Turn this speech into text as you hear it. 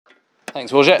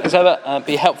Thanks, Roger. As ever,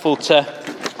 be helpful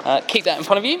to keep that in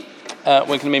front of you. We're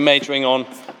going to be majoring on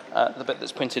the bit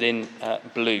that's printed in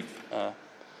blue,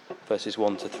 verses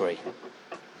 1 to 3.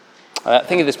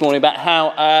 Thinking this morning about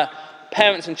how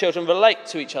parents and children relate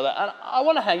to each other, and I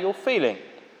wonder how you're feeling.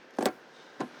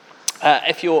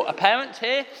 If you're a parent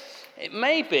here, it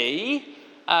may be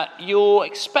you're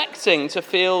expecting to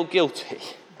feel guilty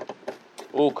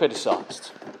or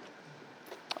criticised.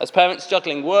 As parents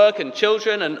juggling work and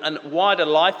children and wider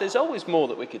life, there's always more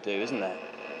that we could do, isn't there?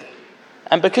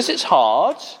 And because it's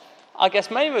hard, I guess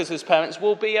many of us as parents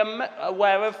will be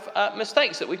aware of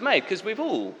mistakes that we've made, because we've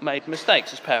all made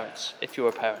mistakes as parents, if you're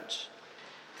a parent.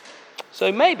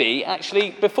 So maybe,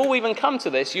 actually, before we even come to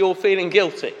this, you're feeling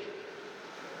guilty,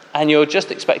 and you're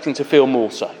just expecting to feel more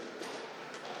so.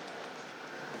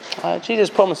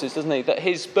 Jesus promises, doesn't he, that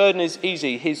his burden is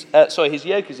easy, his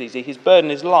yoke is easy, his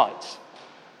burden is light.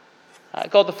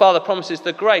 God the Father promises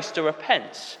the grace to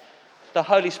repent, the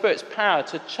Holy Spirit's power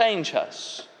to change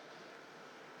us.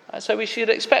 So we should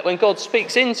expect when God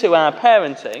speaks into our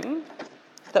parenting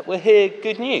that we'll hear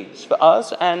good news for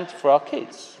us and for our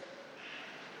kids.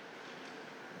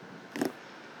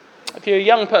 If you're a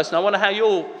young person, I wonder how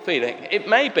you're feeling. It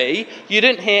may be you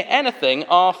didn't hear anything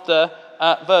after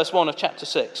verse 1 of chapter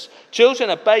 6. Children,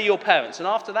 obey your parents. And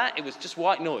after that, it was just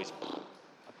white noise.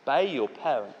 Obey your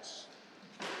parents.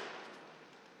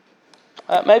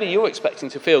 Maybe you're expecting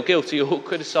to feel guilty or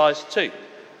criticised too.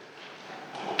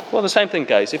 Well, the same thing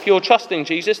goes. If you're trusting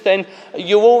Jesus, then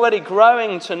you're already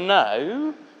growing to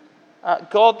know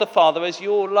God the Father as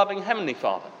your loving Heavenly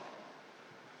Father,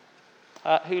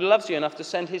 who loves you enough to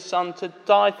send his Son to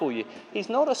die for you. He's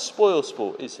not a spoil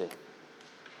sport, is he?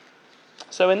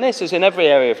 So in this, as in every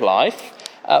area of life,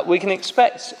 we can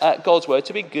expect God's word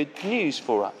to be good news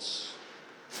for us.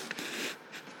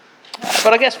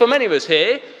 But I guess for many of us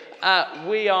here,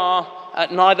 we are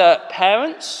neither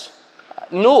parents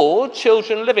nor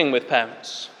children living with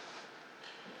parents.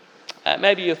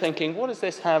 Maybe you're thinking, what does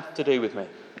this have to do with me?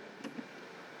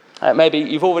 Maybe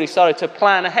you've already started to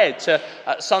plan ahead to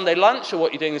Sunday lunch or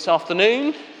what you're doing this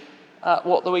afternoon,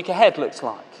 what the week ahead looks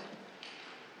like.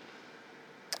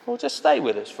 Well, just stay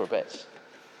with us for a bit.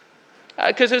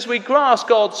 Because as we grasp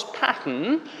God's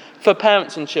pattern for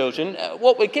parents and children,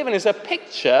 what we're given is a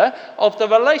picture of the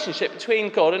relationship between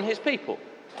God and his people.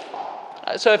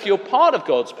 So if you're part of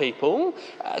God's people,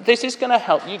 this is going to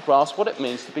help you grasp what it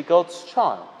means to be God's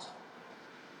child.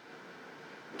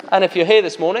 And if you're here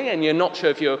this morning and you're not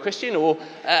sure if you're a Christian, or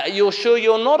you're sure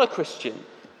you're not a Christian,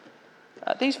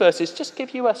 these verses just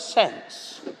give you a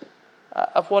sense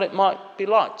of what it might be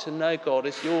like to know God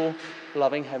as your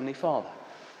loving Heavenly Father.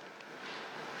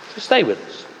 So stay with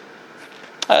us.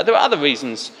 There are other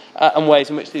reasons and ways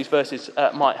in which these verses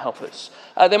might help us.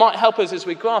 They might help us as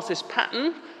we grasp this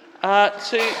pattern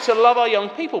to love our young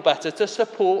people better, to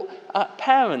support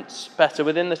parents better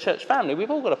within the church family.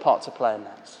 We've all got a part to play in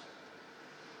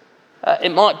that.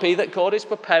 It might be that God is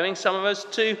preparing some of us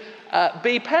to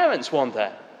be parents one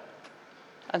day.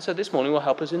 And so this morning will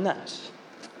help us in that.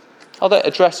 Although it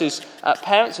addresses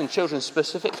parents and children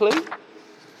specifically,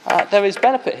 there is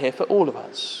benefit here for all of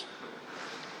us.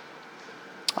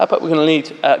 But we're going to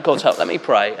need God's help. Let me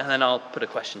pray, and then I'll put a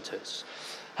question to us.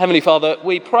 Heavenly Father,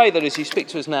 we pray that as you speak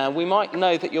to us now, we might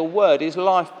know that your word is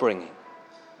life-bringing,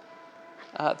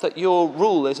 that your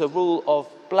rule is a rule of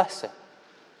blessing.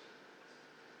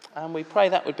 And we pray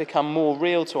that would become more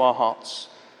real to our hearts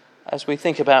as we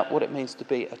think about what it means to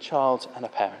be a child and a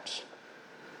parent.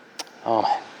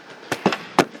 Amen.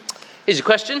 Here's a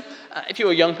question. If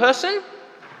you're a young person,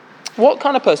 what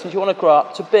kind of person do you want to grow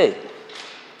up to be?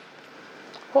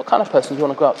 What kind of person do you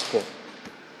want to grow up to be?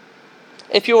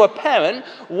 If you're a parent,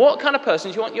 what kind of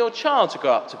person do you want your child to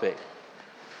grow up to be?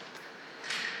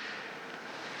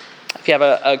 If you have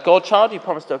a godchild you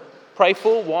promise to pray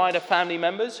for, wider family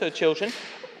members who are children,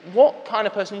 what kind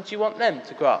of person do you want them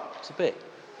to grow up to be?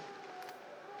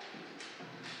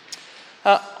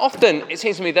 Often it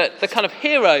seems to me that the kind of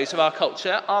heroes of our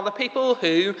culture are the people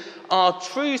who are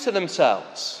true to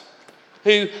themselves,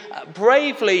 who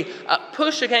bravely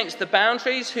push against the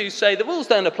boundaries, who say the rules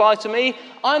don't apply to me,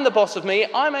 I'm the boss of me,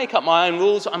 I make up my own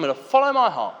rules, I'm going to follow my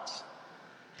heart.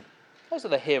 Those are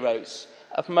the heroes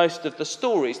of most of the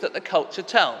stories that the culture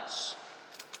tells.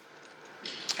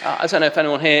 I don't know if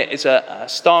anyone here is a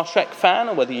Star Trek fan,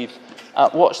 or whether you've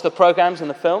watched the programmes and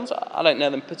the films. I don't know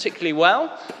them particularly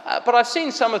well, but I've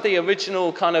seen some of the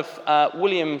original kind of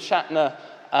William Shatner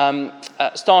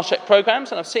Star Trek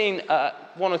programmes, and I've seen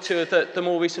one or two of the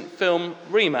more recent film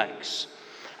remakes.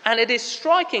 And it is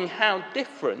striking how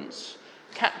different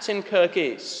Captain Kirk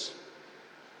is.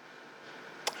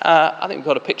 I think we've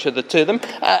got a picture of the two of them.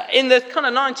 In the kind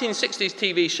of 1960s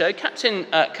TV show, Captain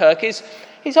Kirk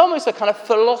he's almost a kind of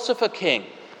philosopher king.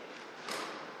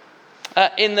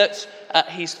 In that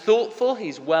he's thoughtful,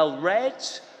 he's well-read,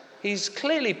 he's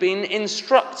clearly been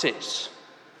instructed.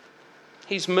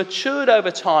 He's matured over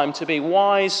time to be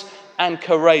wise and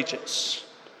courageous.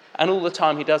 And all the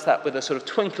time he does that with a sort of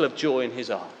twinkle of joy in his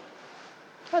eye.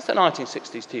 That's the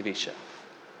 1960s TV show.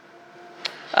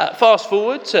 Fast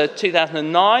forward to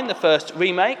 2009, the first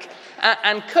remake,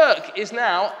 and Kirk is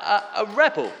now a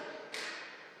rebel.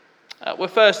 We're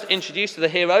first introduced to the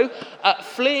hero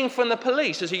fleeing from the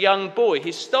police as a young boy.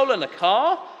 He's stolen a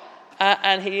car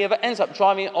and he ends up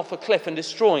driving it off a cliff and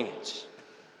destroying it.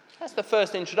 That's the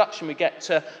first introduction we get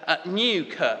to new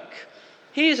Kirk.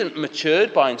 He isn't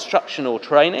matured by instruction or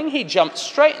training. He jumps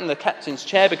straight in the captain's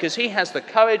chair because he has the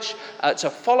courage to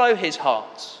follow his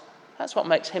heart. That's what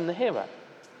makes him the hero.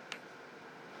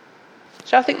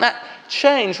 So I think that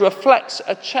change reflects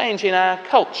a change in our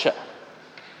culture.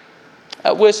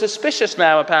 We're suspicious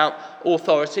now about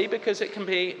authority because it can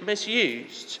be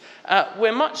misused.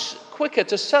 We're much quicker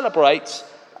to celebrate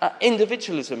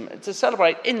individualism, to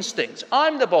celebrate instincts.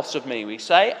 I'm the boss of me, we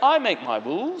say. I make my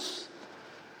rules.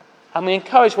 And we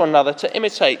encourage one another to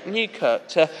imitate new Kirk,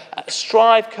 to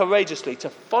strive courageously, to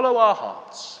follow our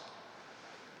hearts.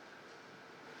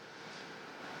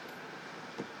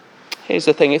 Here's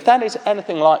the thing, if that is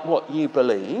anything like what you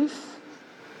believe,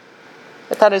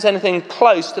 if that is anything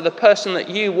close to the person that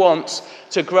you want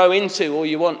to grow into or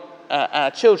you want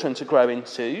our children to grow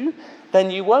into,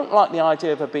 then you won't like the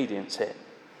idea of obedience here.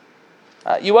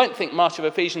 You won't think much of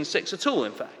Ephesians 6 at all,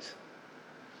 in fact.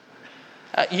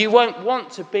 You won't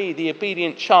want to be the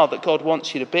obedient child that God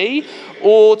wants you to be,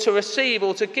 or to receive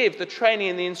or to give the training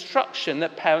and the instruction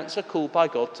that parents are called by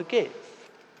God to give.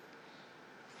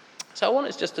 So I want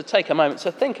us just to take a moment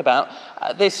to think about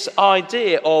this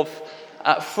idea of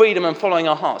freedom and following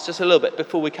our hearts, just a little bit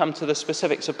before we come to the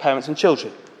specifics of parents and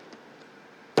children.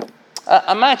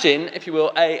 Imagine, if you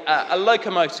will, a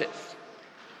locomotive,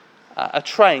 a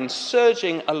train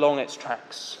surging along its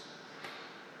tracks.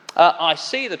 I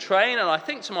see the train and I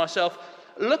think to myself,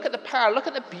 look at the power, look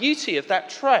at the beauty of that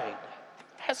train.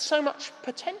 It has so much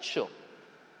potential.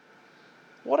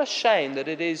 What a shame that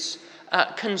it is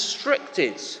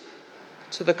constricted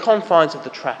to the confines of the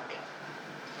track.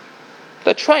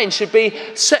 The train should be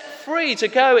set free to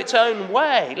go its own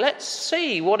way. Let's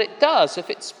see what it does if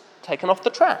it's taken off the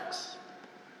tracks.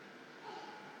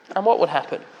 And what would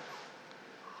happen?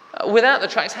 Without the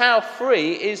tracks, how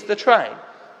free is the train?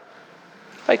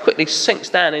 Very quickly sinks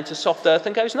down into soft earth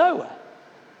and goes nowhere.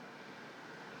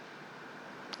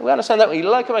 We understand that when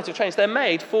locomotive trains, they're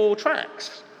made for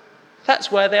tracks.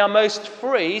 That's where they are most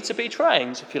free to be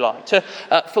trained, if you like, to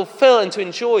fulfill and to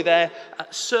enjoy their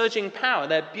surging power,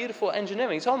 their beautiful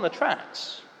engineering. It's on the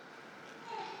tracks.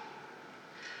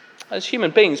 As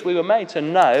human beings, we were made to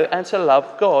know and to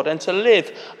love God and to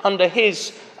live under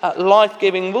his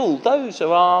life-giving rule. Those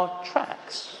are our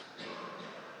tracks.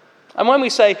 And when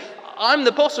we say, I'm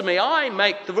the boss of me, I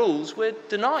make the rules, we're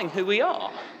denying who we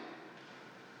are.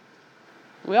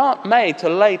 We aren't made to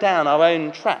lay down our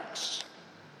own tracks.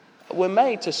 We're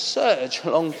made to surge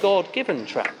along God-given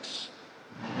tracks.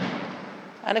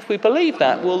 And if we believe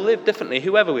that, we'll live differently,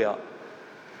 whoever we are.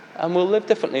 And we'll live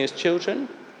differently as children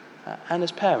and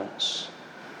as parents.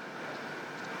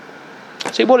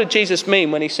 See, what did Jesus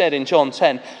mean when he said in John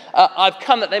 10, I've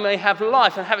come that they may have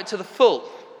life and have it to the full?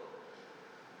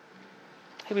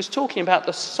 He was talking about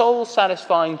the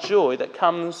soul-satisfying joy that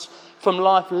comes from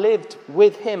life lived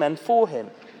with him and for him,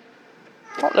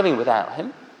 not living without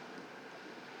him.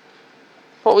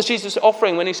 What was Jesus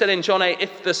offering when he said in John 8,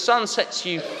 if the Son sets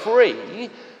you free,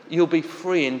 you'll be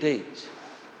free indeed?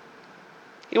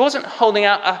 He wasn't holding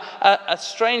out a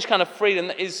strange kind of freedom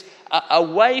that is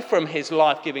away from his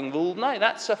life-giving rule. No,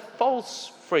 that's a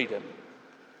false freedom,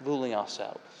 ruling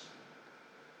ourselves.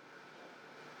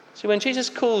 See, when Jesus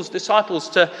calls disciples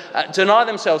to deny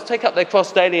themselves, take up their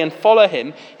cross daily and follow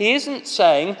him, he isn't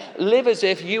saying, live as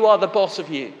if you are the boss of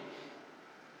you.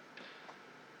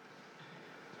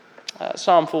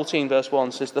 Psalm 14 verse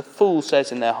 1 says, the fool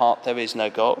says in their heart there is no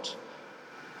God.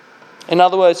 In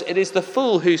other words, it is the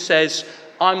fool who says,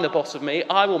 I'm the boss of me,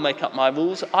 I will make up my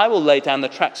rules, I will lay down the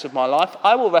tracks of my life,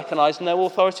 I will recognise no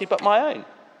authority but my own.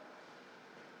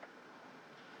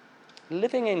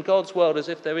 Living in God's world as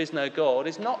if there is no God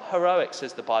is not heroic,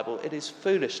 says the Bible, it is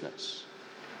foolishness.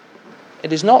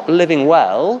 It is not living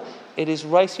well, it is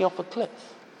racing off a cliff.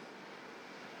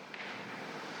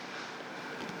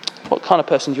 What kind of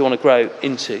person do you want to grow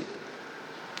into?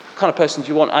 What kind of person do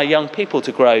you want our young people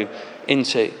to grow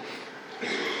into?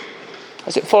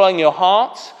 Is it following your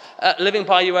heart, living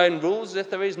by your own rules as if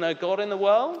there is no God in the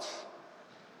world?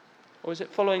 Or is it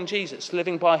following Jesus,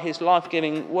 living by his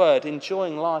life-giving word,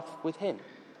 enjoying life with him?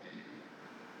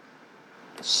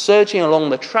 Surging along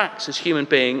the tracks as human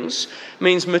beings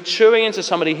means maturing into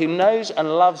somebody who knows and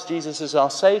loves Jesus as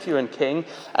our Saviour and King,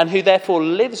 and who therefore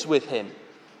lives with him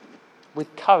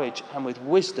with courage and with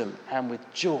wisdom and with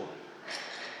joy.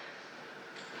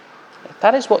 If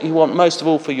that is what you want most of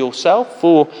all for yourself,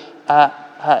 for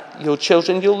your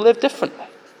children, you'll live differently.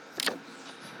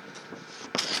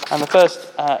 And the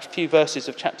first few verses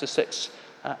of chapter 6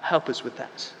 help us with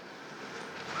that.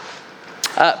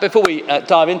 Before we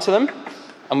dive into them,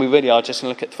 and we really are just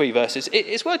going to look at 3 verses,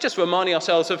 it's worth just reminding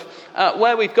ourselves of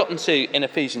where we've gotten to in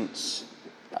Ephesians,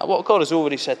 what God has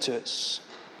already said to us.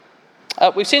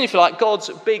 We've seen, if you like, God's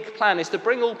big plan is to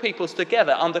bring all peoples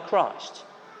together under Christ.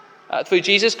 Through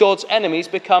Jesus, God's enemies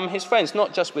become his friends,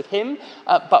 not just with him,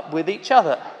 but with each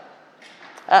other.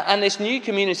 And this new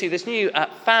community, this new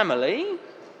family,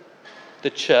 the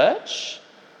church,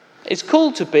 is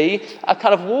called to be a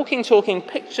kind of walking, talking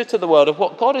picture to the world of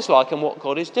what God is like and what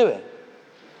God is doing.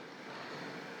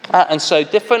 And so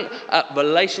different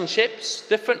relationships,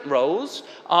 different roles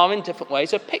are in different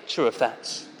ways a picture of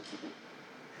that.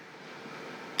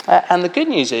 And the good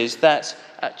news is that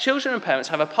children and parents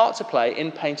have a part to play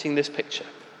in painting this picture.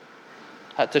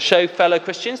 To show fellow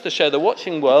Christians, to show the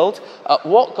watching world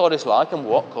what God is like and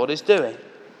what God is doing.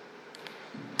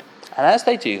 And as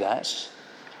they do that,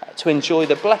 to enjoy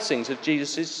the blessings of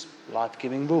Jesus'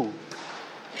 life-giving rule.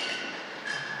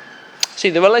 See,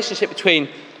 the relationship between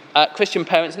Christian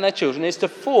parents and their children is to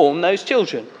form those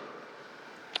children.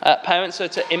 Parents are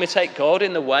to imitate God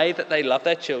in the way that they love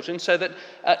their children, so that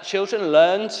children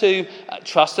learn to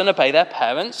trust and obey their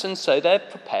parents, and so they're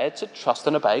prepared to trust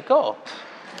and obey God.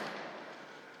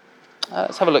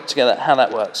 Let's have a look together at how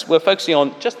that works. We're focusing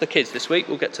on just the kids this week.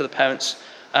 We'll get to the parents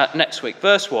next week.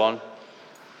 Verse 1,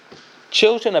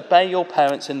 children, obey your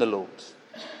parents in the Lord.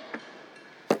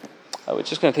 We're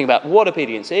just going to think about what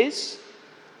obedience is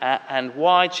and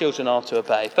why children are to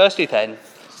obey. Firstly then,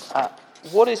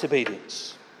 what is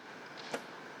obedience?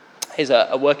 Here's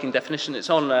a working definition. It's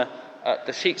on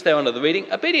the sheets there under the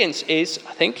reading. Obedience is,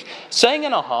 I think, saying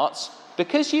in our hearts,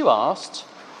 because you asked,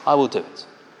 I will do it.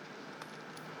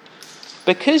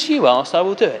 Because you asked, I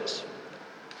will do it.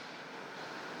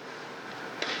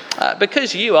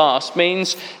 Because you asked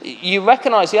means you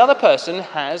recognise the other person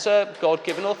has a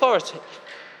God-given authority.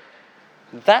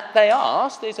 That they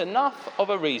asked is enough of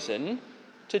a reason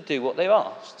to do what they've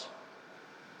asked.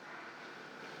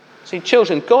 See,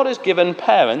 children, God has given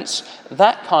parents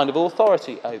that kind of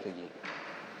authority over you.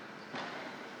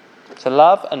 To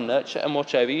love and nurture and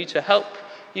watch over you, to help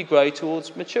you grow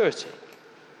towards maturity.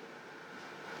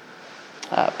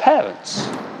 Parents,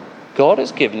 God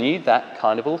has given you that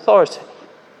kind of authority.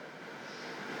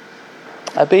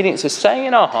 Obedience is saying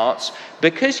in our hearts,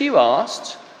 because you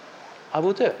asked, I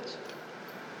will do it.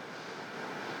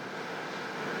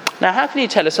 Now, how can you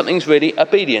tell if something's really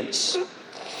obedience?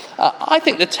 I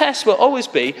think the test will always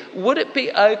be, would it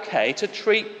be okay to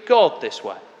treat God this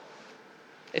way?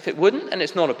 If it wouldn't, then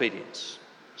it's not obedience.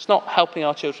 It's not helping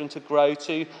our children to grow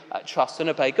to trust and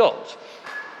obey God.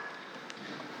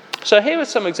 So here are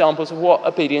some examples of what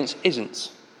obedience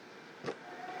isn't.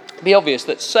 It'd be obvious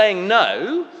that saying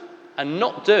no and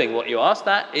not doing what you ask,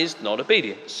 that is not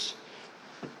obedience.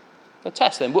 The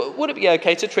test then, would it be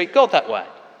okay to treat God that way?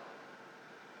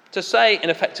 To say, in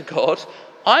effect, to God,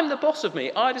 I'm the boss of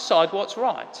me, I decide what's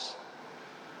right.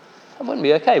 That wouldn't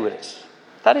be okay with it.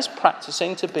 That is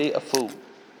practicing to be a fool.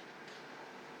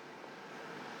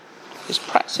 It's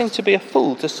practicing to be a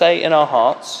fool to say in our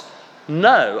hearts,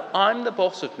 no, I'm the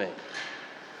boss of me,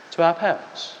 to our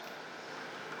parents.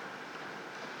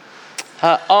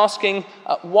 Asking,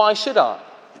 why should I,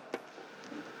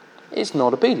 is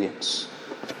not obedience.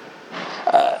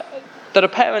 That a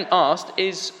parent asked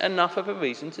is enough of a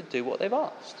reason to do what they've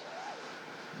asked.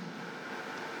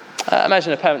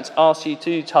 Imagine a parent asks you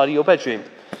to tidy your bedroom.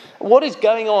 What is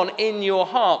going on in your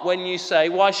heart when you say,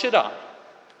 why should I?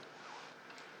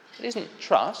 It isn't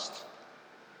trust.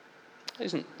 It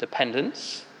isn't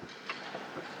dependence.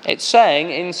 It's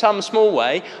saying, in some small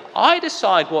way, I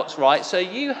decide what's right, so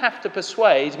you have to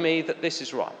persuade me that this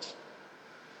is right.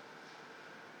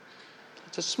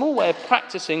 It's a small way of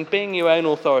practicing being your own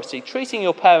authority, treating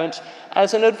your parent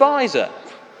as an advisor.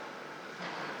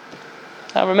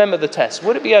 Now remember the test.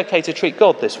 Would it be okay to treat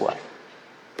God this way?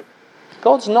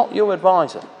 God's not your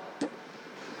advisor.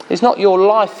 He's not your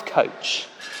life coach.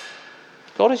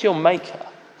 God is your maker.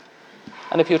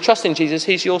 And if you're trusting Jesus,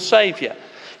 he's your saviour.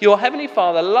 Your heavenly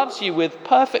Father loves you with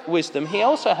perfect wisdom. He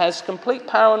also has complete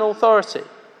power and authority.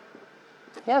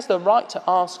 He has the right to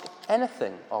ask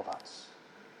anything of us.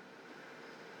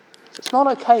 It's not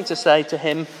okay to say to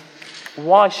him,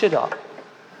 why should I?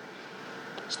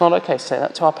 It's not okay to say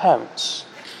that to our parents.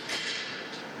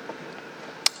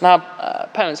 Now,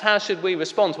 parents, how should we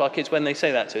respond to our kids when they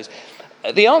say that to us?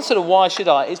 The answer to why should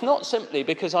I is not simply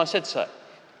because I said so.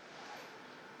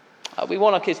 We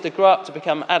want our kids to grow up to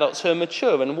become adults who are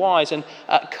mature and wise and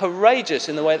courageous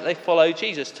in the way that they follow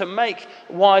Jesus, to make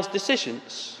wise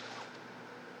decisions.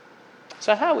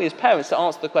 So how are we as parents to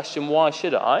answer the question, why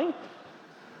should I?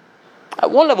 At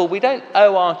one level, we don't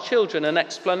owe our children an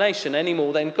explanation any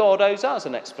more than God owes us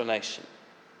an explanation.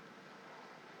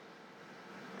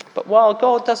 But while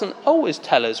God doesn't always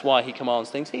tell us why he commands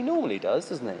things, he normally does,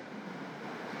 doesn't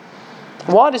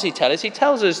he? Why does he tell us? He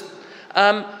tells us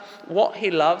what he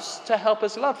loves to help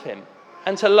us love him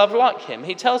and to love like him.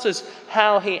 He tells us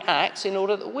how he acts in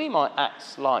order that we might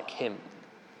act like him.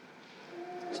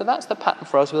 So that's the pattern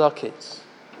for us with our kids.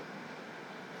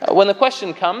 When the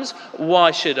question comes,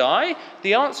 why should I?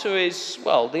 The answer is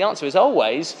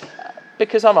always,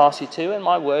 because I've asked you to, and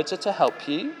my words are to help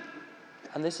you,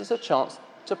 and this is a chance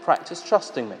to practice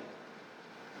trusting me.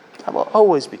 That will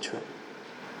always be true.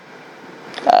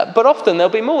 But often there'll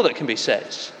be more that can be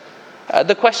said.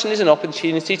 The question is an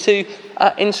opportunity to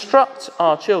instruct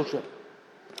our children,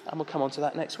 and we'll come on to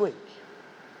that next week.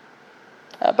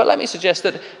 But let me suggest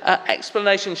that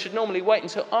explanation should normally wait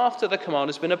until after the command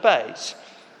has been obeyed.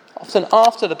 Often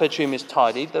after the bedroom is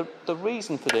tidied, the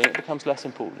reason for doing it becomes less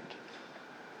important.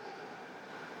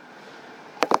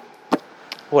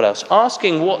 What else?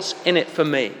 Asking what's in it for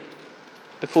me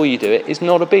before you do it is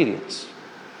not obedience.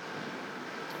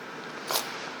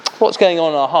 What's going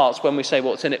on in our hearts when we say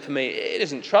what's in it for me? It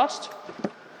isn't trust.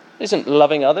 It isn't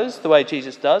loving others the way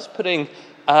Jesus does, putting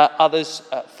others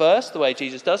first the way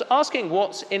Jesus does. Asking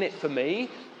what's in it for me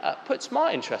puts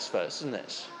my interest first, isn't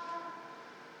it?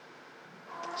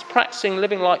 It's practicing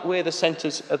living like we're the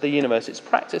centres of the universe. It's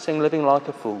practicing living like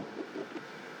a fool.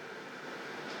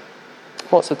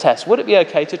 What's the test? Would it be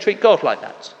okay to treat God like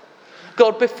that?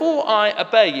 God, before I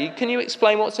obey you, can you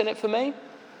explain what's in it for me?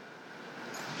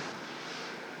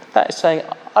 That is saying,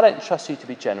 I don't trust you to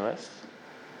be generous.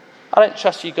 I don't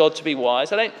trust you, God, to be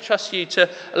wise. I don't trust you to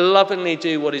lovingly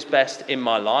do what is best in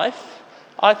my life.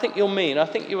 I think you're mean. I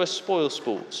think you're a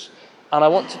spoilsport. And I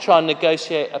want to try and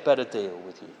negotiate a better deal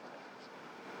with you.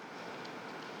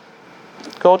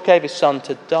 God gave his son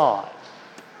to die,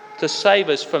 to save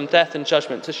us from death and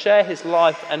judgment, to share his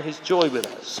life and his joy with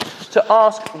us. To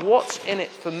ask what's in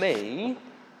it for me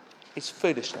is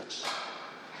foolishness.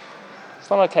 It's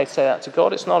not okay to say that to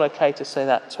God. It's not okay to say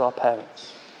that to our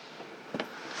parents.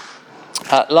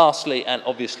 Lastly, and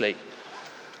obviously,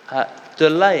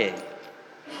 delaying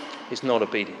is not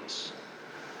obedience.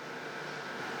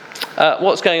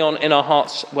 What's going on in our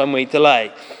hearts when we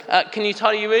delay? Can you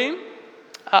tidy your room?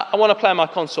 I want to play my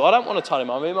console. I don't want to tidy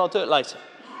my room. I'll do it later.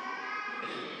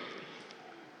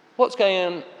 What's going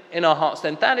on in our hearts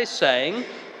then? That is saying,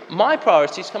 my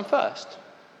priorities come first.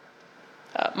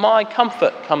 My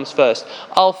comfort comes first.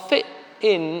 I'll fit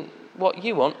in what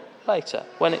you want later,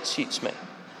 when it suits me.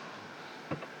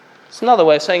 It's another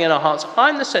way of saying in our hearts,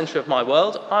 I'm the centre of my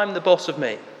world. I'm the boss of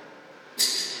me.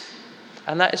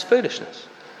 And that is foolishness.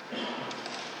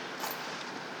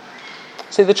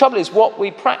 See, the trouble is what we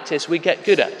practice, we get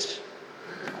good at.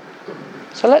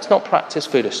 So let's not practice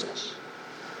foolishness.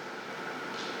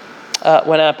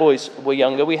 When our boys were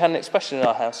younger, we had an expression in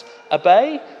our house: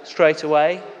 obey, straight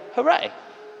away, hooray.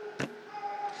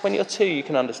 When you're 2, you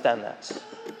can understand that.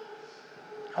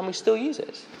 And we still use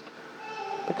it,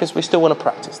 because we still want to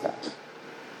practice that.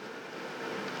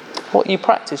 What you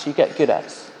practice, you get good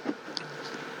at.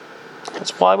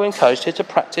 That's why we're encouraged here to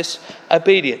practice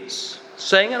obedience.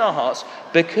 Saying in our hearts,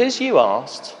 because you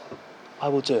asked, I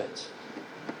will do it.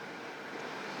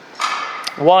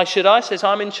 Why should I? Says,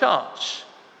 I'm in charge.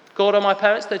 God or my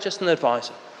parents, they're just an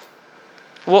advisor.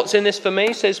 What's in this for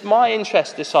me? Says, my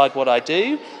interests decide what I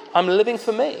do. I'm living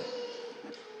for me.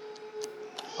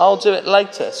 I'll do it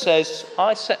later. Says,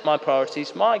 I set my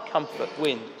priorities. My comfort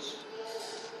wins.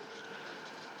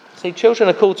 See, children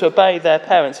are called to obey their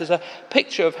parents as a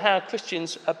picture of how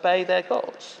Christians obey their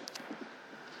gods.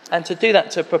 And to do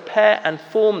that, to prepare and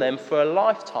form them for a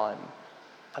lifetime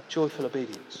of joyful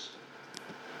obedience.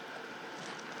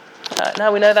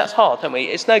 Now we know that's hard, don't we?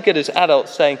 It's no good as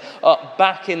adults saying,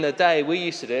 back in the day we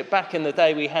used to do it, back in the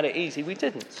day we had it easy. We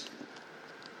didn't.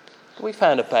 We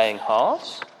found obeying hard.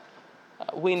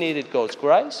 We needed God's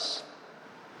grace.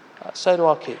 So do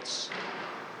our kids.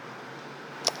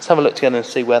 Let's have a look together and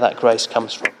see where that grace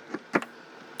comes from.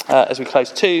 As we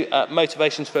close, two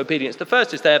motivations for obedience. The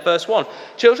first is there, verse 1.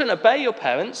 Children, obey your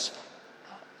parents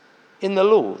in the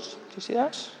Lord. Do you see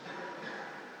that?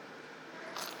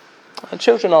 And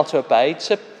children are to obey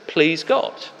to please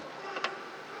God.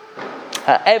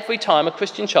 Every time a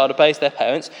Christian child obeys their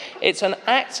parents, it's an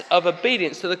act of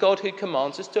obedience to the God who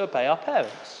commands us to obey our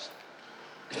parents.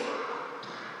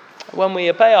 When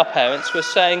we obey our parents, we're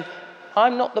saying,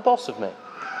 I'm not the boss of me.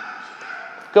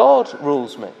 God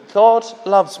rules me. God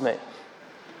loves me.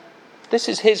 This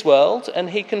is his world and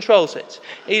he controls it.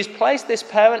 He's placed this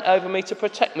parent over me to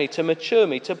protect me, to mature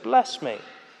me, to bless me.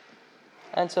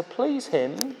 And to please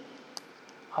him,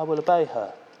 I will obey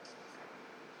her.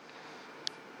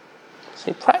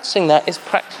 See, practicing that is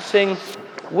practicing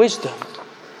wisdom.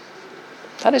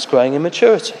 That is growing in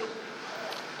maturity.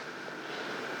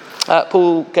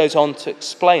 Paul goes on to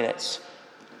explain it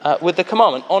with the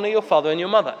commandment, honour your father and your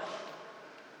mother.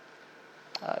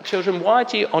 Children, why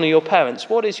do you honour your parents?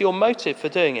 What is your motive for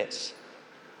doing it?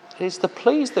 It is to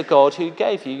please the God who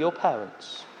gave you your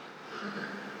parents.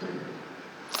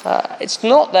 It's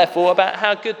not, therefore, about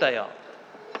how good they are.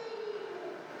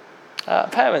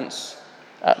 Parents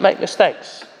make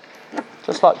mistakes,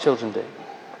 just like children do.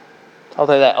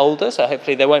 Although they're older, so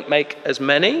hopefully they won't make as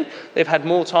many. They've had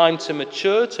more time to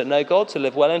mature, to know God, to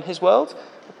live well in his world.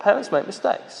 But parents make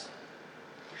mistakes.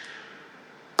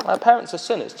 Our parents are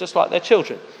sinners, just like their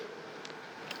children.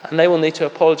 And they will need to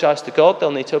apologise to God,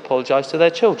 they'll need to apologise to their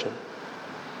children.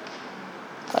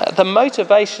 The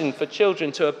motivation for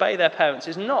children to obey their parents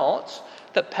is not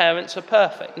that parents are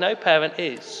perfect. No parent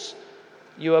is.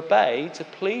 You obey to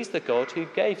please the God who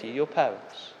gave you your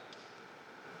parents.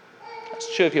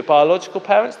 That's true of your biological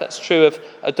parents, that's true of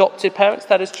adopted parents,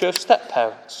 that is true of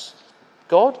step-parents.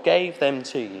 God gave them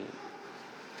to you.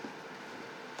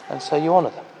 And so you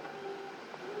honour them.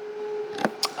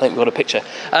 I think we've got a picture.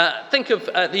 Think of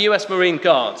the US Marine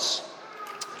Guards.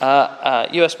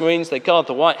 US Marines, they guard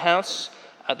the White House.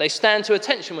 They stand to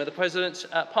attention where the president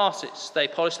passes. They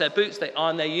polish their boots, they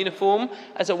iron their uniform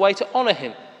as a way to honour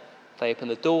him. They open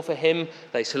the door for him,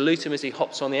 they salute him as he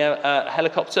hops on the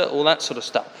helicopter, all that sort of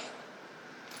stuff.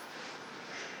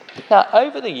 Now,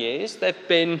 over the years, there have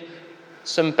been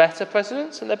some better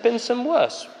presidents and there have been some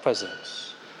worse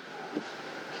presidents.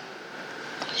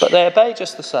 But they obey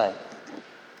just the same.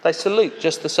 They salute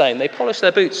just the same. They polish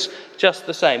their boots just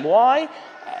the same. Why?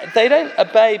 They don't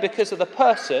obey because of the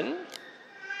person.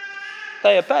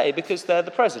 They obey because they're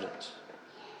the president.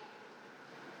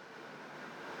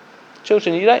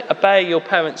 Children, you don't obey your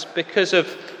parents because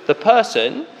of the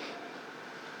person.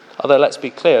 Although, let's be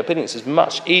clear, obedience is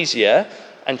much easier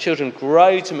and children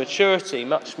grow to maturity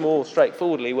much more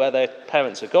straightforwardly where their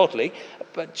parents are godly.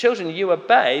 But children, you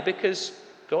obey because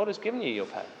God has given you your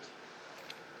parents.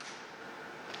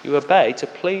 You obey to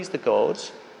please the God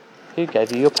who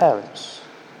gave you your parents.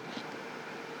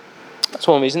 That's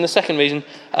one reason. The second reason,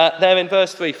 there in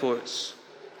verse 3 for us.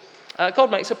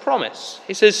 God makes a promise.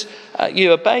 He says,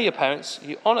 you obey your parents,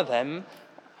 you honour them,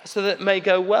 so that it may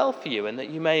go well for you and that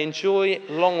you may enjoy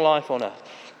long life on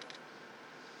earth.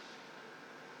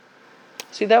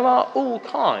 See, there are all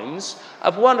kinds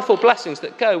of wonderful blessings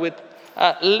that go with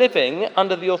living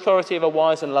under the authority of a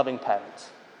wise and loving parent.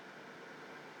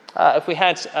 If we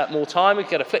had more time, we could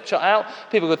get a flip chart out.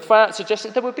 People could throw out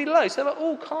suggestions. There would be loads. There are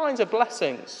all kinds of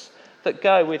blessings that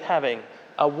go with having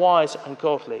a wise and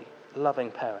godly,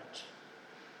 loving parent.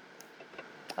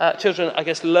 Children, I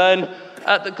guess, learn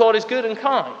that God is good and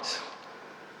kind.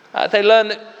 They learn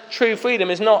that true freedom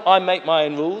is not I make my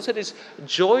own rules. It is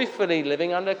joyfully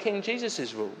living under King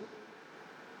Jesus' rule.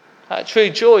 True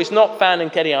joy is not found in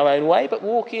getting our own way, but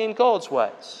walking in God's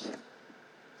ways.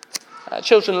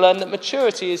 Children learn that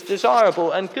maturity is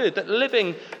desirable and good, that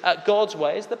living God's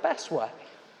way is the best way.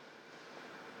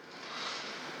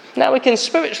 Now, we can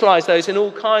spiritualise those in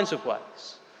all kinds of ways.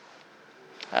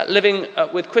 Living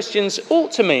with Christians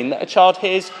ought to mean that a child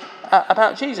hears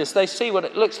about Jesus. They see what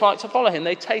it looks like to follow him.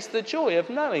 They taste the joy of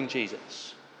knowing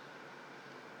Jesus.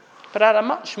 But at a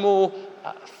much more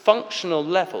functional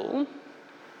level,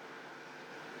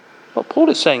 what Paul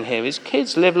is saying here is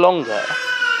kids live longer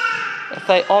if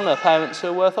they honour parents who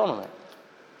are worth honouring.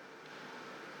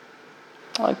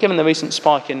 Given the recent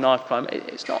spike in knife crime,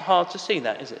 it's not hard to see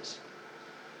that, is it?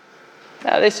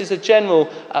 Now, this is a general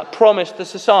promise to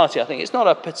society, I think. It's not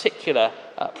a particular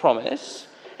promise.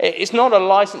 It's not a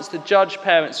licence to judge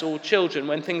parents or children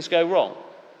when things go wrong.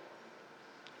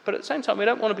 But at the same time, we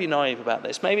don't want to be naive about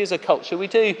this. Maybe as a culture, we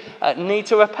do need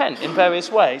to repent in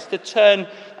various ways, to turn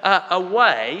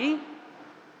away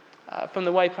from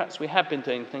the way perhaps we have been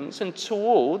doing things and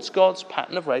towards God's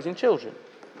pattern of raising children.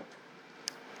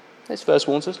 This verse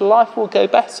warns us life will go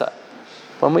better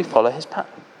when we follow his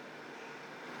pattern.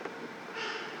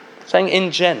 Saying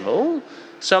in general,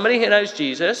 somebody who knows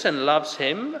Jesus and loves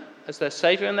him as their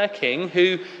Saviour and their King,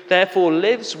 who therefore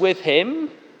lives with him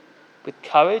with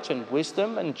courage and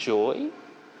wisdom and joy,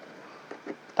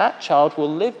 that child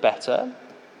will live better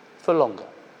for longer.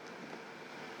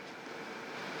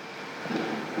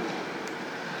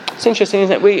 It's interesting,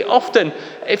 isn't it? We often,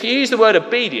 if you use the word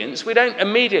obedience, we don't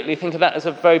immediately think of that as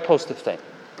a very positive thing.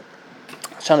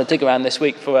 I was trying to dig around this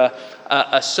week for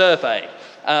a survey,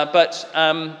 but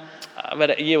I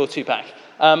read it a year or two back.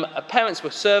 Parents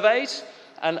were surveyed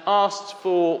and asked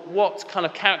for what kind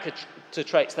of character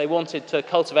traits they wanted to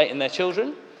cultivate in their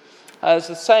children. It's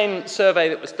the same survey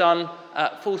that was done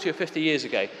 40 or 50 years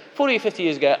ago. 40 or 50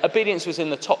 years ago, obedience was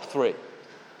in the top 3.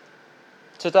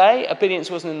 Today, obedience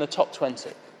wasn't in the top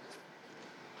 20.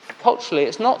 Culturally,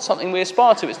 it's not something we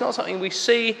aspire to. It's not something we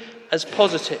see as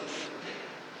positive.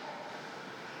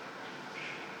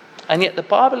 And yet the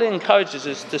Bible encourages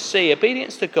us to see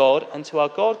obedience to God and to our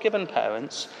God-given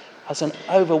parents as an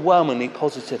overwhelmingly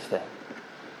positive thing.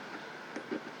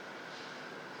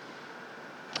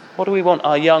 What do we want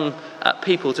our young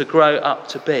people to grow up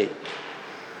to be?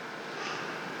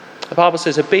 The Bible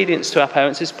says obedience to our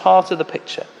parents is part of the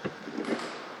picture.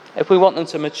 If we want them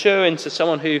to mature into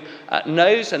someone who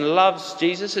knows and loves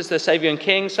Jesus as their Saviour and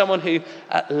King, someone who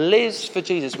lives for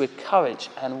Jesus with courage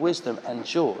and wisdom and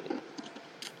joy,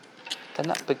 then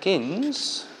that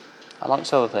begins,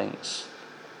 amongst other things,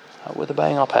 with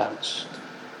obeying our parents.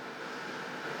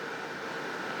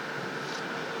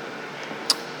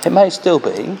 It may still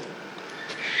be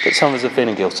that some of us are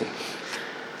feeling guilty,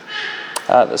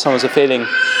 that some of us are feeling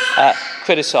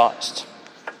criticised.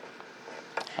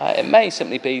 It may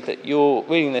simply be that you're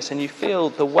reading this and you feel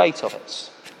the weight of it,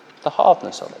 the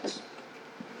hardness of it,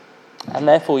 and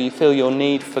therefore you feel your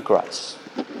need for grace.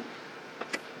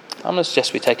 I'm going to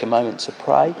suggest we take a moment to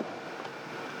pray,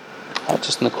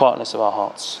 just in the quietness of our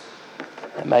hearts.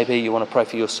 Maybe you want to pray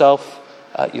for yourself,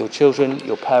 your children,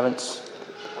 your parents.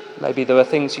 Maybe there are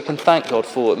things you can thank God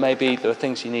for. Maybe there are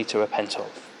things you need to repent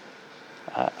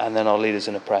of. And then I'll lead us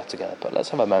in a prayer together. But let's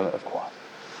have a moment of quiet.